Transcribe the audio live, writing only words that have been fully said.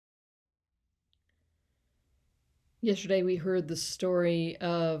Yesterday we heard the story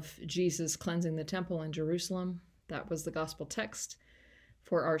of Jesus cleansing the temple in Jerusalem. That was the gospel text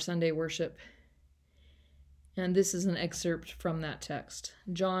for our Sunday worship. And this is an excerpt from that text.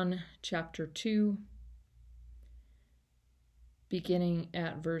 John chapter 2, beginning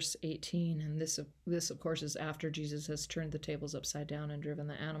at verse 18. And this of course, is after Jesus has turned the tables upside down and driven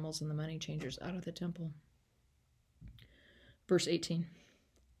the animals and the money changers out of the temple. Verse 18.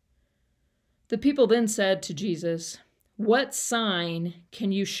 The people then said to Jesus, "What sign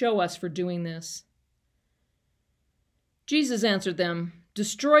can you show us for doing this?" Jesus answered them,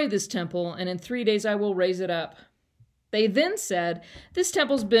 "Destroy this temple, and in 3 days I will raise it up." They then said, "This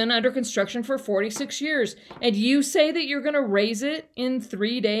temple's been under construction for 46 years, and you say that you're going to raise it in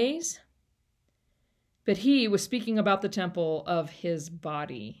 3 days?" But he was speaking about the temple of his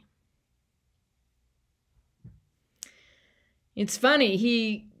body. It's funny,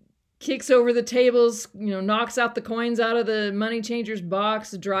 he kicks over the tables, knocks out the coins out of the money changer's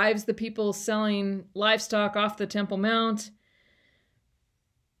box, drives the people selling livestock off the Temple Mount.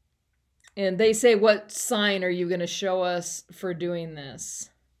 And they say, "What sign are you going to show us for doing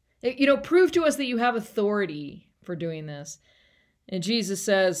this? Prove to us that you have authority for doing this." And Jesus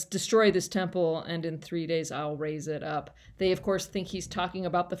says, "Destroy this temple, and in 3 days I'll raise it up." They, of course, think he's talking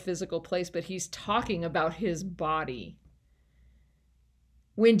about the physical place, but he's talking about his body.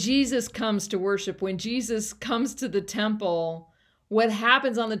 When Jesus comes to worship, when Jesus comes to the temple, what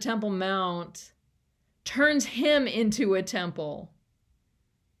happens on the Temple Mount turns him into a temple.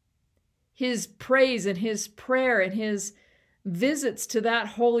 His praise and his prayer and his visits to that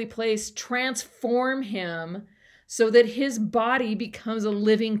holy place transform him so that his body becomes a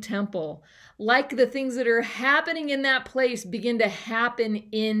living temple. Like the things that are happening in that place begin to happen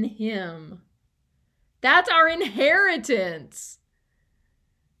in him. That's our inheritance.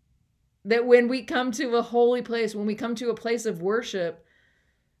 That when we come to a holy place, when we come to a place of worship,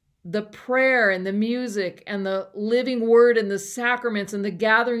 the prayer and the music and the living word and the sacraments and the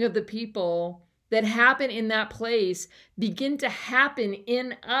gathering of the people that happen in that place begin to happen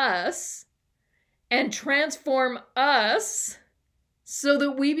in us and transform us so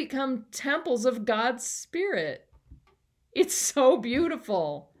that we become temples of God's Spirit. It's so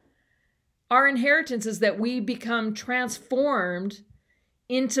beautiful. Our inheritance is that we become transformed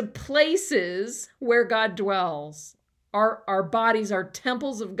into places where God dwells. Our bodies are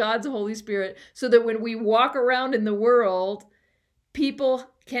temples of God's Holy Spirit, so that when we walk around in the world,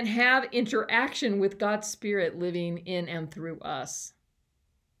 people can have interaction with God's Spirit living in and through us.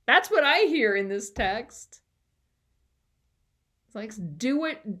 That's what I hear in this text. It's like, do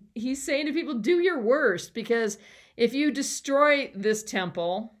it. He's saying to people, do your worst, because if you destroy this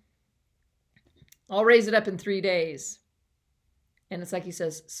temple, I'll raise it up in 3 days. And it's like he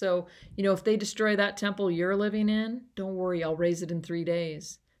says, so, if they destroy that temple you're living in, don't worry, I'll raise it in 3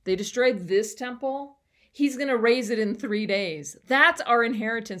 days. They destroyed this temple, he's going to raise it in 3 days. That's our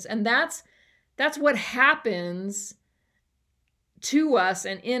inheritance. And that's what happens to us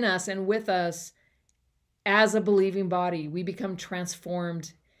and in us and with us as a believing body. We become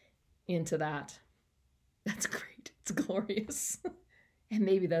transformed into that. That's great. It's glorious. And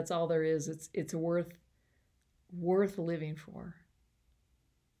maybe that's all there is. It's worth living for.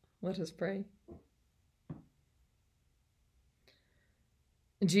 Let us pray.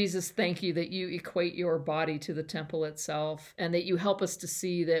 Jesus, thank you that you equate your body to the temple itself, and that you help us to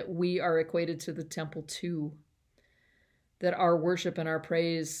see that we are equated to the temple too. That our worship and our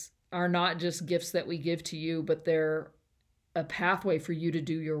praise are not just gifts that we give to you, but they're a pathway for you to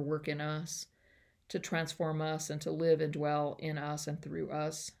do your work in us, to transform us and to live and dwell in us and through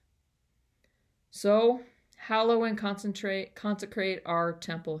us. So, hallow and consecrate our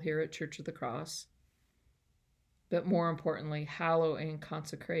temple here at Church of the Cross. But more importantly, hallow and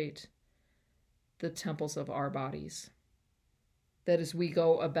consecrate the temples of our bodies. That as we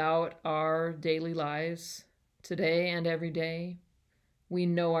go about our daily lives, today and every day, we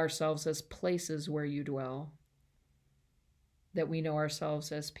know ourselves as places where you dwell. That we know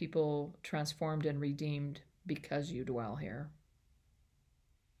ourselves as people transformed and redeemed because you dwell here.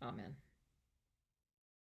 Amen.